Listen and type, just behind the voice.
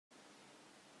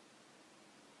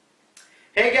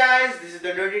Hey guys, this is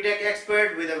the Dirty Tech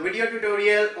Expert with a video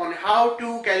tutorial on how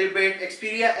to calibrate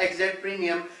Xperia XZ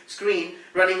Premium screen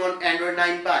running on Android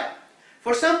 9 Pie.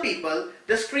 For some people,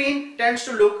 the screen tends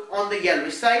to look on the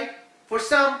yellowish side, for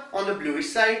some on the bluish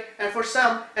side, and for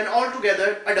some an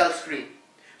altogether a dull screen.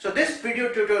 So this video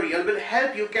tutorial will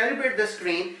help you calibrate the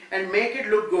screen and make it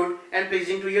look good and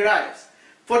pleasing to your eyes.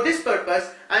 For this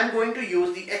purpose, I am going to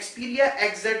use the Xperia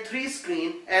XZ3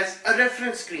 screen as a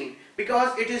reference screen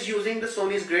because it is using the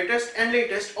Sony's greatest and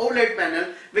latest OLED panel,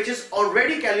 which is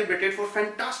already calibrated for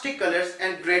fantastic colors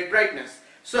and great brightness.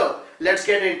 So let's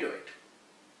get into it.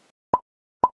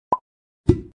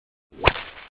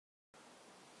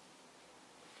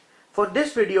 For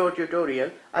this video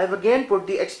tutorial, I have again put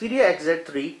the Xperia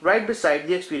XZ3 right beside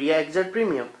the Xperia XZ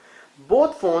Premium.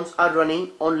 Both phones are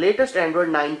running on latest Android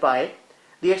 9 Pie.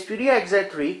 The Xperia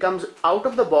XZ3 comes out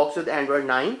of the box with Android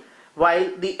 9,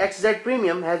 while the XZ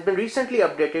Premium has been recently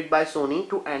updated by Sony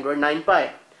to Android 9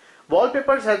 Pie.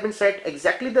 Wallpapers have been set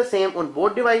exactly the same on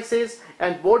both devices,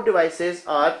 and both devices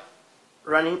are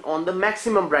running on the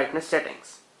maximum brightness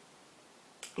settings.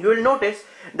 You will notice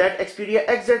that Xperia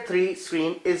XZ3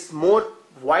 screen is more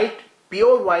white,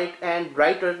 pure white and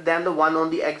brighter than the one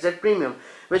on the XZ Premium,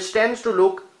 which tends to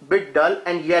look a bit dull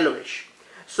and yellowish.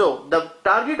 So the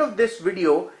target of this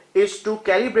video is to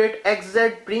calibrate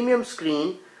XZ Premium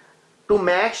screen to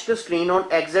match the screen on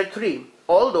XZ3.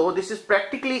 Although this is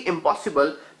practically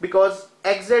impossible because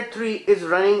XZ3 is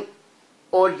running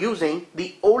or using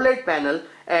the OLED panel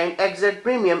and XZ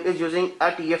Premium is using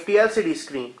a TFT LCD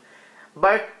screen.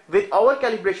 But with our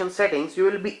calibration settings, you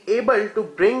will be able to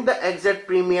bring the XZ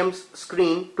Premium's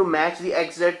screen to match the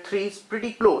XZ3's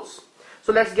pretty close.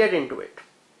 So let's get into it.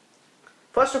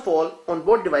 First of all, on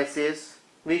both devices,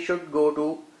 we should go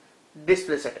to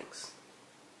display settings.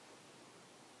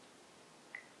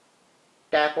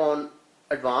 Tap on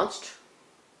advanced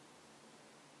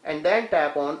and then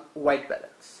tap on white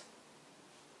balance.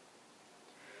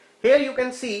 Here you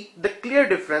can see the clear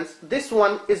difference. This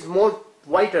one is more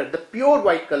whiter, the pure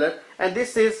white color, and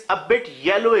this is a bit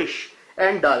yellowish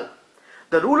and dull.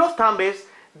 The rule of thumb is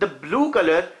the blue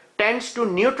color tends to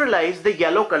neutralize the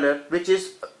yellow color which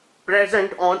is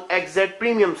present on XZ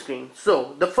Premium screen.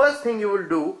 So the first thing you will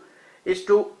do is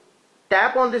to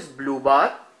tap on this blue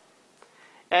bar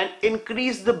and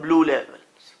increase the blue levels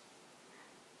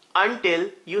until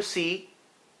you see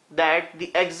that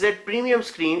the XZ Premium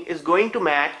screen is going to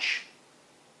match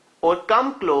or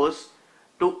come close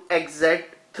to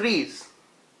XZ3's.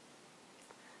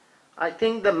 I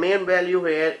think the main value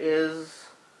here is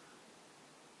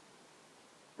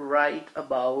right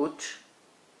about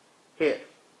here.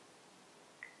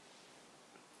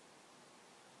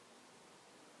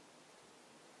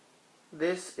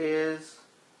 This is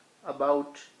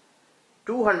about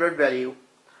 200 value.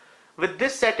 With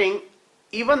this setting,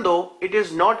 even though it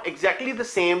is not exactly the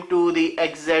same to the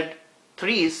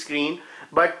XZ3's screen,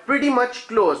 but pretty much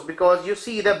close, because you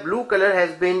see the blue color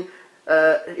has been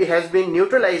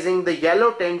neutralizing the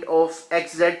yellow tint of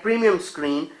XZ Premium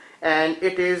screen, and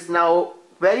it is now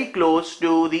very close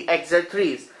to the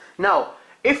XZ3's. Now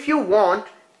if you want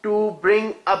to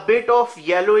bring a bit of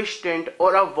yellowish tint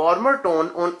or a warmer tone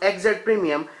on XZ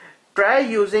Premium, try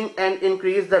using and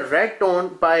increase the red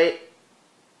tone by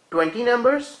 20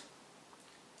 numbers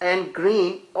and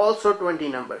green also 20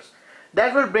 numbers.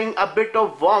 That will bring a bit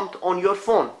of warmth on your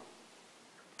phone.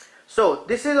 So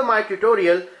this is my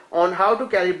tutorial on how to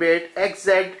calibrate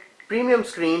XZ Premium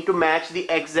screen to match the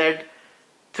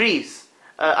XZ3's.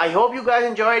 I hope you guys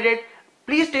enjoyed it.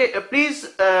 Please take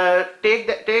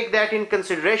that in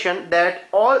consideration that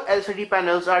all LCD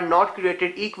panels are not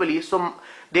created equally, so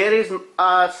there is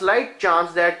a slight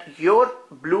chance that your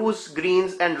blues,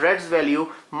 greens and reds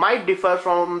value might differ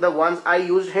from the ones I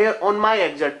used here on my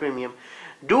XZ Premium.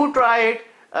 Do try it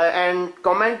and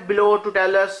comment below to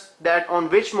tell us that on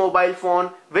which mobile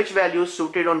phone which values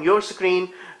suited on your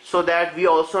screen, so that we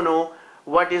also know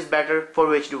what is better for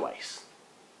which device.